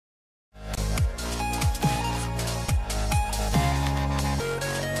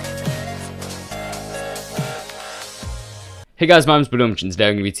Hey guys, my name's badoomtch, and today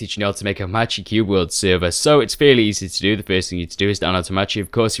I'm going to be teaching you how to make a Hamachi Cube World server. So it's fairly easy to do. The first thing you need to do is download Hamachi. Of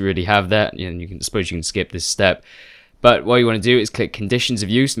course, you already have that, and you can skip this step. But what you want to do is click Conditions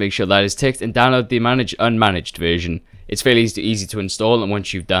of Use, make sure that is ticked, and download the unmanaged version. It's fairly easy to install, and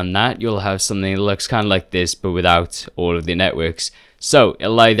once you've done that, you'll have something that looks kind of like this, but without all of the networks. So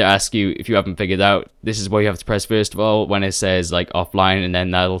it'll either ask you, if you haven't figured out, this is what you have to press first of all when it says like offline, and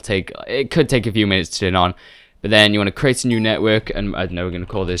then it could take a few minutes to turn on. But then you want to create a new network, and I don't know, we're going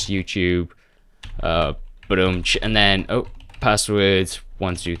to call this YouTube badoomtch, and then password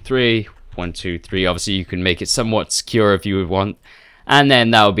 123 123. Obviously you can make it somewhat secure if you would want, and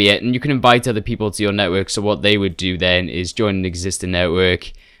then that'll be it. And you can invite other people to your network. So what they would do then is join an existing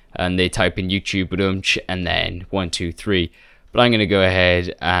network, and they type in YouTube badoomtch and then 123. But I'm going to go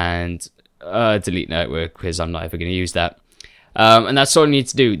ahead and delete network because I'm not ever going to use that. And that's all you need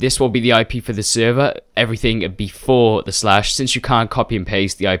to do. This will be the IP for the server, everything before the slash. Since you can't copy and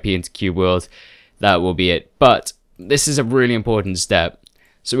paste the IP into Cube World, that will be it. But this is a really important step.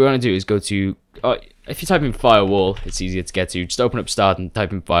 So what we want to do is go to, if you type in firewall, it's easier to get to. Just open up start and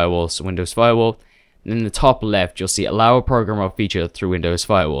type in firewall, so Windows Firewall. And in the top left, you'll see allow a program or feature through Windows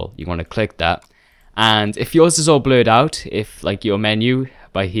Firewall. You want to click that. And if yours is all blurred out, if like your menu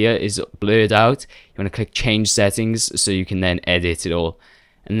by here is blurred out, you want to click change settings so you can then edit it all.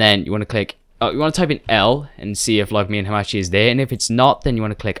 And then you want to click, you want to type in L and see if log me in Hamachi is there, and if it's not, then you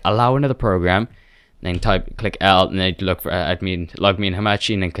want to click allow another program, and then click L, and then look for log me in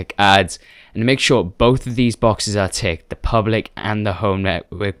Hamachi, and then click add, and make sure both of these boxes are ticked, the public and the home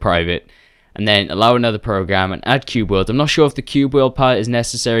network private. And then allow another program and add Cube World. I'm not sure if the Cube World part is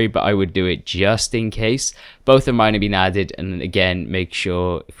necessary, but I would do it just in case. Both of mine have been added, and again, make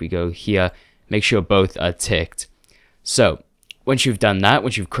sure, if we go here, make sure both are ticked. So, once you've done that,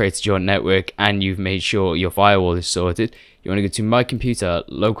 once you've created your network and you've made sure your firewall is sorted, you want to go to My Computer,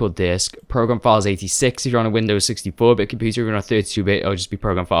 Local Disk, Program Files 86 if you're on a Windows 64-bit computer. If you're on a 32-bit, it'll just be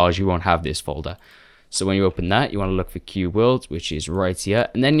Program Files, you won't have this folder. So when you open that, you want to look for Cube World, which is right here,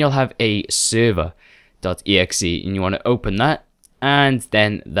 and then you'll have a server.exe, and you want to open that, and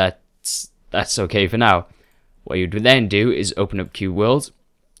then that's okay for now. What you'd then do is open up Cube World,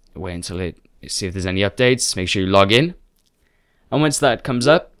 wait until see if there's any updates, make sure you log in, and once that comes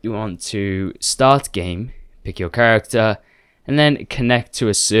up, you want to start game, pick your character, and then connect to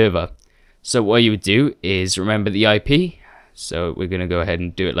a server. So what you would do is remember the IP, so we're going to go ahead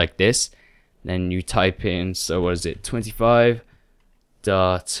and do it like this. Then you type in, so what is it,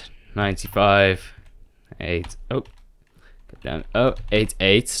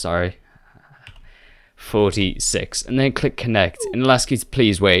 25.95.88, 46, and then click connect, and it'll ask you to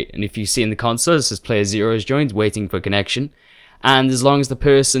please wait. And if you see in the console it says player 0 is joined, waiting for connection, and as long as the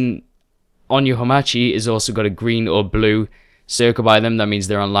person on your Hamachi is also got a green or blue circle by them, that means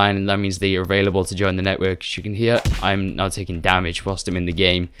they're online, and that means they are available to join the network. As you can hear, I'm now taking damage whilst I'm in the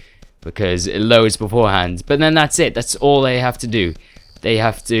game, because it loads beforehand. But then that's it. That's all they have to do. They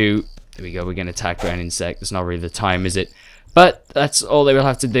have to, there we go, we're going to attack ground insect. That's not really the time, is it? But that's all they will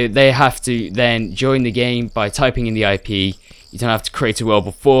have to do. They have to then join the game by typing in the IP. You don't have to create a world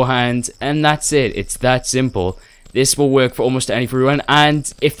beforehand, and that's it. It's that simple. This will work for almost everyone,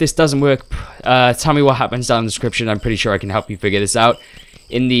 and if this doesn't work, tell me what happens down in the description. I'm pretty sure I can help you figure this out.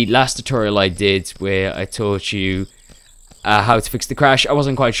 In the last tutorial I did, where I taught you how to fix the crash, I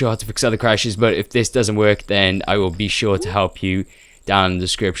wasn't quite sure how to fix other crashes, but if this doesn't work, then I will be sure to help you down in the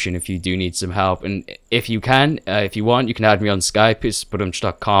description if you do need some help. And if you want, you can add me on Skype. It's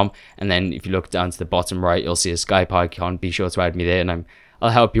badoomtch.com, and then if you look down to the bottom right, you'll see a Skype icon. Be sure to add me there, and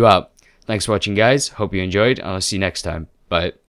I'll help you out. Thanks for watching, guys. Hope you enjoyed, and I'll see you next time. Bye.